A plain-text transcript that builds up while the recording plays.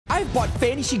I've bought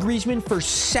Fantasy Griezmann for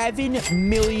 7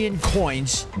 million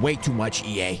coins. Way too much,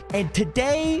 EA. And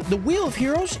today, the Wheel of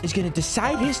Heroes is going to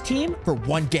decide his team for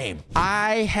one game.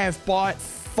 I have bought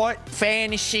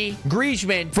Fantasy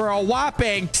Griezmann for a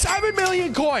whopping 7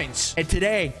 million coins. And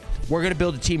today, we're going to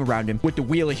build a team around him with the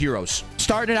Wheel of Heroes.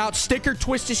 Starting out, sticker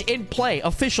twist is in play.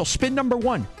 Official, spin number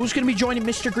 1. Who's going to be joining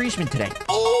Mr. Griezmann today?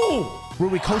 Oh!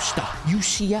 Rui Costa,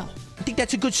 UCL. I think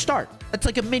that's a good start. That's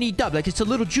like a mini dub. Like, it's a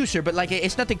little juicer, but like,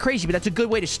 it's nothing crazy, but that's a good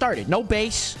way to start it. No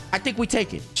base. I think we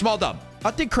take it. Small dub.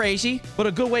 Nothing crazy, but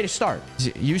a good way to start. Is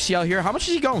it UCL here? How much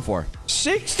is he going for?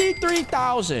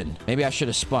 63,000. Maybe I should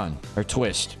have spun or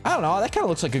twist. I don't know. That kind of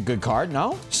looks like a good card,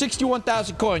 no?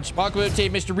 61,000 coins. Welcome to the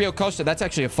team, Mr. Rio Costa. That's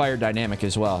actually a fire dynamic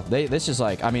as well. This is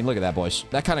like, I mean, look at that, boys.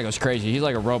 That kind of goes crazy. He's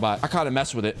like a robot. I kind of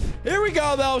mess with it. Here we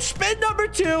go, though. Spin number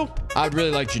 2. I'd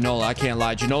really like Ginola. I can't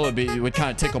lie. Ginola would kind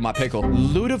of tickle my pickle.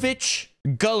 Ludovic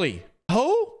Gully.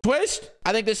 Who? Twist?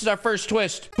 I think this is our first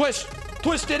twist. Twist.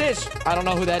 Twist it is. I don't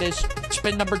know who that is.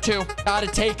 Spin number 2. Gotta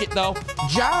take it, though.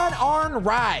 John Arne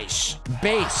Rice.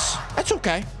 Base. That's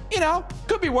okay. You know,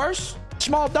 could be worse.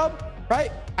 Small dub,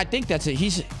 right? I think that's it.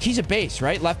 He's a base,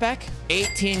 right? Left back?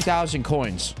 18,000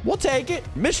 coins. We'll take it.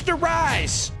 Mr.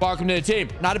 Rise. Welcome to the team.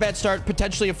 Not a bad start.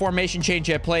 Potentially a formation change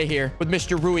at play here with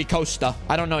Mr. Rui Costa.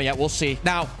 I don't know yet. We'll see.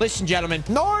 Now, listen, gentlemen.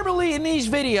 Normally in these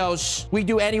videos, we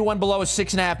do anyone below a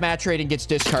 6.5 match rating gets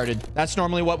discarded. That's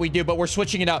normally what we do, but we're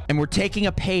switching it up. And we're taking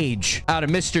a page out of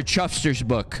Mr. Chuffster's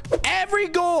book. Every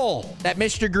goal that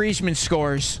Mr. Griezmann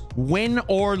scores, win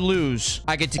or lose,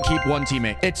 I get to keep one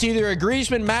teammate. It's either a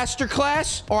Griezmann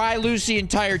masterclass or I lose the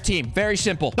entire team. Very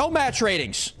simple. No match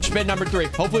ratings. Spin number 3.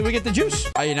 Hopefully we get the juice.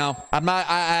 You know, I'm not,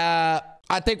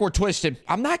 I think we're twisted.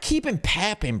 I'm not keeping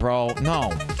Papin, bro.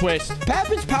 No. Twist.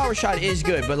 Papin's power shot is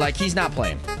good, but like he's not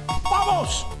playing.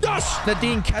 Vamos! Yes!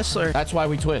 Nadine Kessler. That's why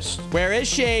we twist. Where is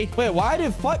she? Wait, why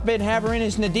did Futbin have her in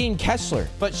as Nadine Kessler?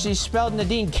 But she's spelled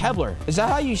Nadine Kebler. Is that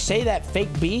how you say that fake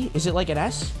B? Is it like an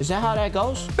S? Is that how that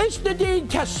goes? Miss Nadine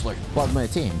Kessler. Welcome to the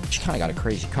team. She kind of got a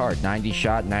crazy card. 90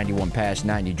 shot, 91 pass,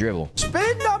 90 dribble.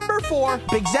 Spin number 4.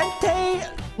 Bigzente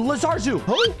Lazarzu.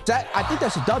 Who? I think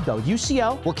that's a dub, though.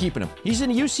 UCL. We're keeping him. He's in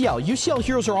UCL. UCL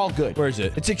heroes are all good. Where is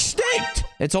it? It's extinct.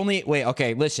 It's only... Wait,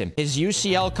 okay, listen. His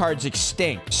UCL card's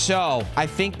extinct. So, I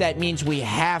think that means we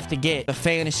have to get the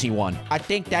fantasy one. I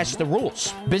think that's the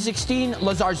rules. Bizixtine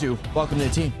Lazarzu. Welcome to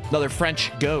the team. Another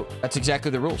French goat. That's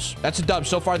exactly the rules. That's a dub.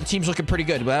 So far, the team's looking pretty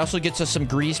good. But that also gets us some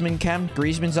Griezmann chem.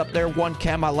 Griezmann's up there. 1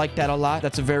 chem. I like that a lot.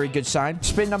 That's a very good sign.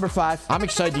 Spin number 5. I'm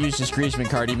excited to use this Griezmann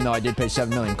card, even though I did pay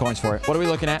 7 million coins for it. What are we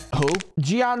looking at? Who?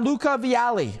 Gianluca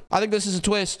Vialli. I think this is a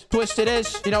twist. Twist it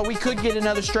is. You know, we could get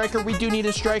another striker. We do need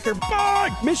a striker.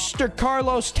 Mr.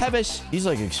 Carlos Tevez. He's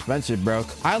like expensive, bro.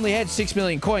 I only had 6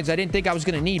 million coins. I didn't think I was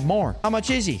going to need more. How much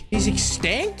is he? He's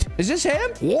extinct? Is this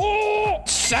him? Whoa!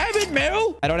 7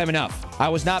 mil? I don't have enough. I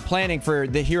was not planning for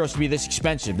the heroes to be this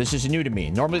expensive. This is new to me.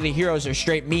 Normally, the heroes are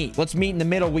straight meat. Let's meet in the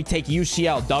middle. We take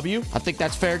UCL. W? I think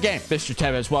that's fair game. Mr.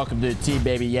 Tevez, welcome to the team,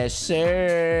 baby. Yes,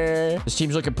 sir. This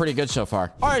team's looking pretty good so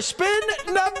far. All right, spin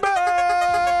number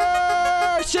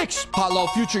 6. Hello,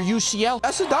 future UCL.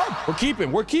 That's a dub.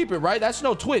 We're keeping, right? That's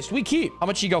no twist. We keep. How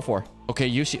much did you go for? Okay,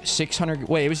 UCL, 600.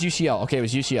 Wait, it was UCL. Okay, it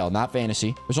was UCL, not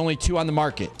fantasy. There's only 2 on the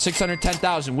market.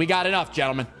 610,000. We got enough,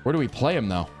 gentlemen. Where do we play him,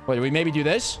 though? Wait, do we maybe do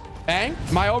this? Bang.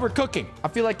 Am I overcooking? I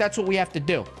feel like that's what we have to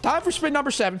do. Time for spin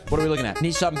number 7. What are we looking at?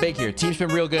 Need something big here. Team's been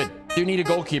real good. Do need a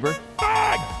goalkeeper.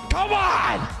 Bang! Come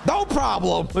on! No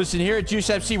problem. Listen, here at Juice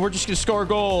FC, we're just gonna score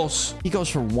goals. He goes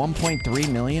for 1.3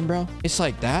 million, bro. It's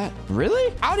like that?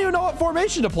 Really? I don't even know what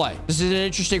formation to play. This is an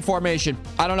interesting formation.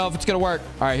 I don't know if it's gonna work.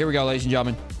 All right, here we go, ladies and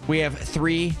gentlemen. We have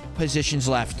 3 positions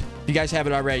left. If you guys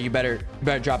haven't already, you better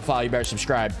drop a follow. You better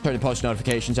subscribe. Turn the post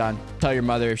notifications on. Tell your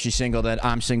mother if she's single that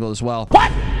I'm single as well.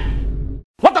 What?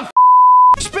 What the f?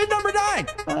 Spin number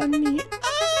 9.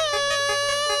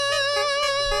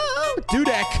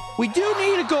 Dudek. We do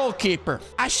need a goalkeeper.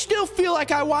 I still feel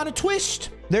like I want to twist.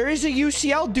 There is a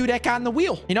UCL Dudek on the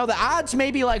wheel. You know, the odds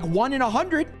may be like 1 in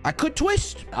 100. I could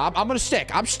twist. I'm going to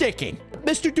stick. I'm sticking.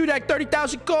 Mr. Dudek,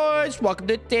 30,000 coins. Welcome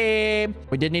to the team.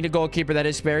 We did need a goalkeeper. That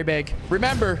is very big.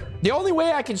 Remember, the only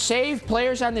way I can save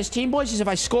players on this team, boys, is if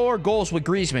I score goals with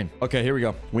Griezmann. Okay, here we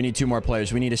go. We need 2 more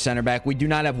players. We need a center back. We do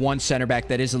not have 1 center back.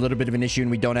 That is a little bit of an issue, and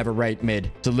we don't have a right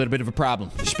mid. It's a little bit of a problem.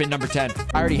 Spin number 10.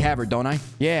 I already have her, don't I?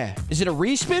 Yeah. Is it a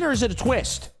respin or is it a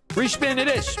twist? Respin it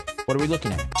is. What are we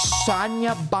looking at?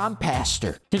 Sonia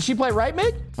Bompaster. Can she play right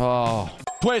mid? Oh.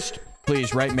 Twist.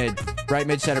 Please, right mid. Right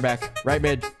mid, center back. Right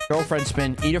mid. Girlfriend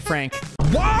spin. Eat a Frank.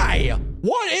 Why?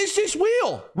 What is this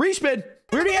wheel? Respin.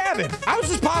 We already have him. How is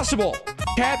this possible?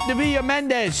 Capdevilla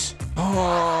Mendez.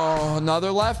 Oh,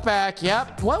 another left back.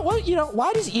 Yep. What, you know,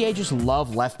 why does EA just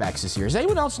love left backs this year? Has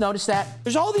anyone else noticed that?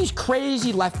 There's all these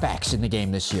crazy left backs in the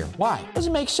game this year. Why?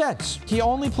 Doesn't make sense. He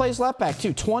only plays left back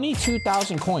too.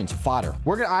 22,000 coins fodder.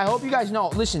 I hope you guys know,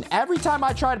 listen, every time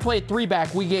I try to play a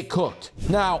 3-back, we get cooked.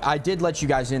 Now, I did let you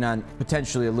guys in on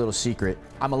potentially a little secret.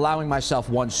 I'm allowing myself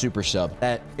one super sub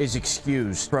that is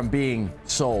excused from being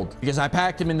sold because I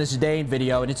packed him in this Dane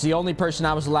video and it's the only person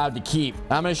I was allowed to keep.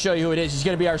 I'm going to show you who it is. He's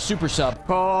going to be our super sub.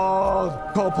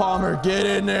 Cole Palmer, get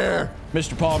in there.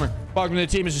 Mr. Palmer, welcome to the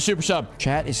team as a super sub.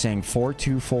 Chat is saying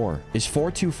 424. Is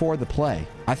 424 the play?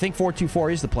 I think 424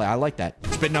 is the play. I like that.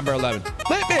 Spin number 11.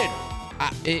 Flipman!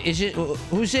 Is it?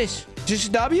 Who's this? Is this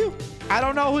a W? I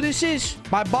don't know who this is.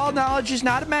 My ball knowledge is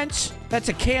not immense. That's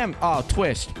a cam. Oh,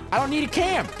 twist. I don't need a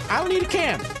cam. I don't need a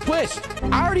cam. Twist.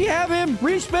 I already have him.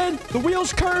 Respin. The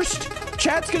wheel's cursed.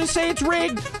 Chat's gonna say it's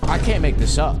rigged. I can't make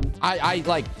this up. I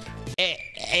like,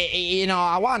 you know,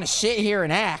 I want to sit here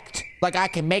and act like I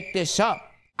can make this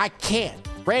up. I can't.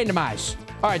 Randomize.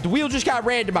 All right, the wheel just got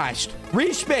randomized.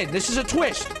 Respin. This is a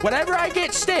twist. Whatever I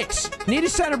get sticks. Need a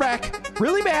center back.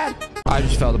 Really bad. I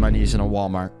just fell to my knees in a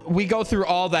Walmart. We go through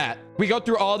all that. We go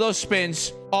through all those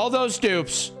spins, all those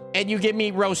dupes, and you give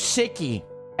me Rosicki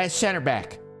as center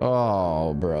back.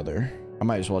 Oh, brother. I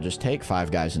might as well just take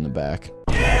 5 guys in the back.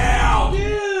 Yeah,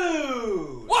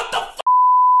 dude! What the f?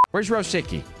 Where's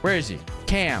Rosicki? Where is he?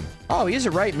 Cam. Oh, he is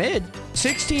a right mid.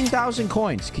 16,000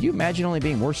 coins. Can you imagine only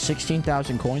being worth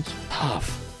 16,000 coins?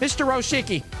 Tough. Mr.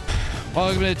 Rosicki.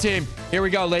 Welcome to the team. Here we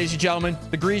go, ladies and gentlemen.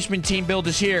 The Griezmann team build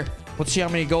is here. Let's see how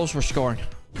many goals we're scoring.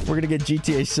 We're going to get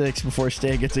GTA 6 before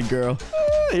Stan gets a girl.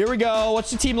 Here we go. What's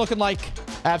the team looking like?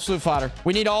 Absolute fodder.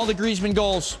 We need all the Griezmann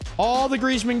goals. All the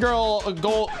Griezmann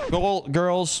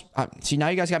girls. See, now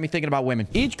you guys got me thinking about women.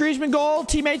 Each Griezmann goal,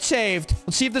 teammate saved.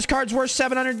 Let's see if this card's worth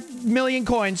 700 million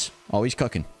coins. Oh, he's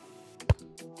cooking.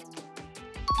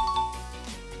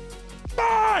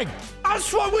 Bang!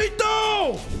 That's what we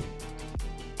do!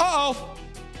 Uh-oh.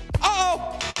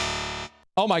 Uh-oh.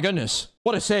 Oh, my goodness.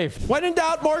 What a save. When in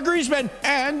doubt, more Griezmann.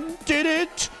 And did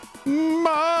it.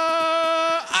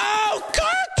 Oh,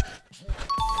 cooked!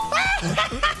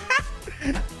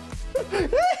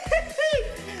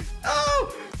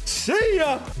 Oh, see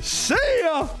ya. See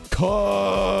ya.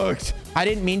 Cooked. I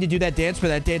didn't mean to do that dance, but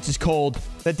that dance is cold.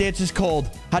 That dance is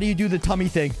cold. How do you do the tummy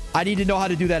thing? I need to know how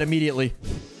to do that immediately.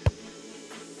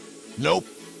 Nope.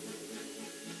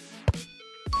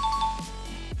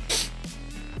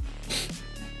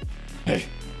 Hey.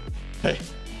 Hey.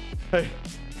 Hey.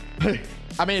 Hey.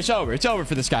 I mean, it's over. It's over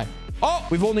for this guy. Oh,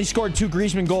 we've only scored 2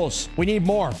 Griezmann goals. We need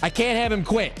more. I can't have him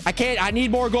quit. I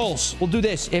need more goals. We'll do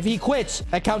this. If he quits,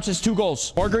 that counts as 2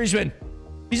 goals. Or Griezmann.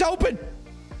 He's open.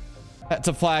 That's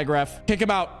a flag, ref. Kick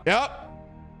him out. Yep.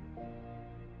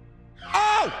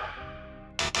 Oh!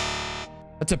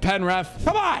 That's a pen, ref.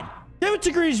 Come on. Give it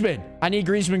to Griezmann. I need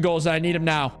Griezmann goals. And I need him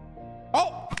now.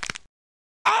 Oh.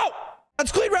 Oh!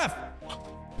 That's clean, ref.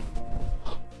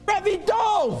 Ref, he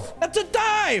dove. That's a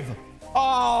dive.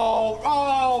 Oh,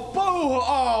 oh, boo.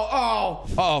 Oh, oh.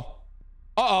 Uh-oh.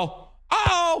 Uh-oh.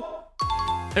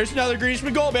 Uh-oh. There's another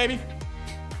Griezmann goal, baby.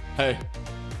 Hey.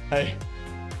 Hey.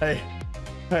 Hey.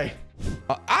 Hey.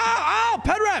 Ow,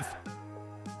 pen ref.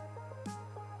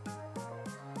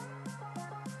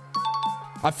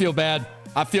 I feel bad.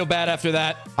 I feel bad after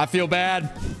that. I feel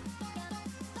bad.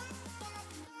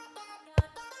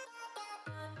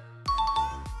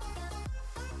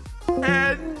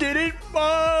 And did it my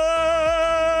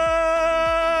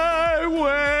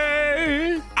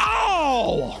way.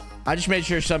 Oh! I just made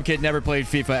sure some kid never played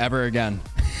FIFA ever again.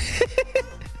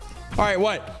 All right,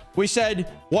 what? We said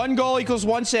 1 goal equals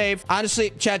 1 save.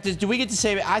 Honestly, chat, do we get to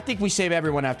save it? I think we save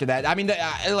everyone after that. I mean,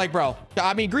 like, bro.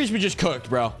 I mean, Griezmann just cooked,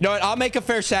 bro. You know what? I'll make a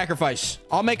fair sacrifice.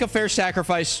 I'll make a fair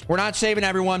sacrifice. We're not saving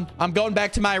everyone. I'm going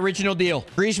back to my original deal.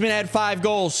 Griezmann had 5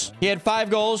 goals. He had 5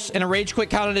 goals, and a rage quit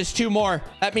counted as 2 more.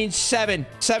 That means 7.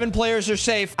 7 players are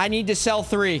safe. I need to sell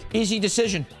 3. Easy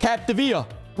decision. Capdevia.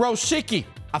 Rosicki.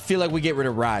 I feel like we get rid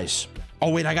of Rise. Oh,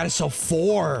 wait, I gotta sell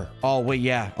 4. Oh, wait,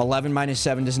 yeah. 11 minus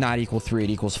 7 does not equal 3. It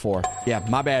equals 4. Yeah,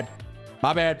 my bad.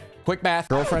 My bad. Quick math.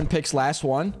 Girlfriend picks last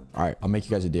one. All right, I'll make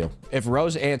you guys a deal. If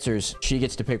Rose answers, she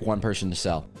gets to pick 1 person to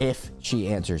sell. If she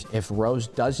answers. If Rose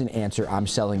doesn't answer, I'm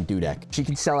selling Dudek. She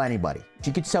can sell anybody.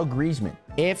 She could sell Griezmann.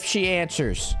 If she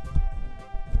answers.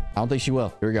 I don't think she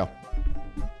will. Here we go.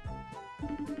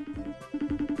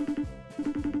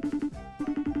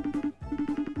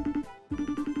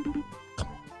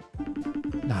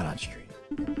 Not on stream.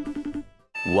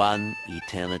 1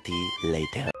 eternity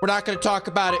later. We're not going to talk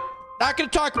about it. Not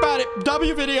gonna talk about it.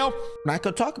 W video. Not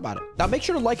gonna talk about it. Now make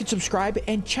sure to like and subscribe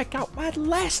and check out my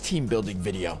last team building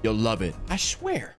video. You'll love it. I swear.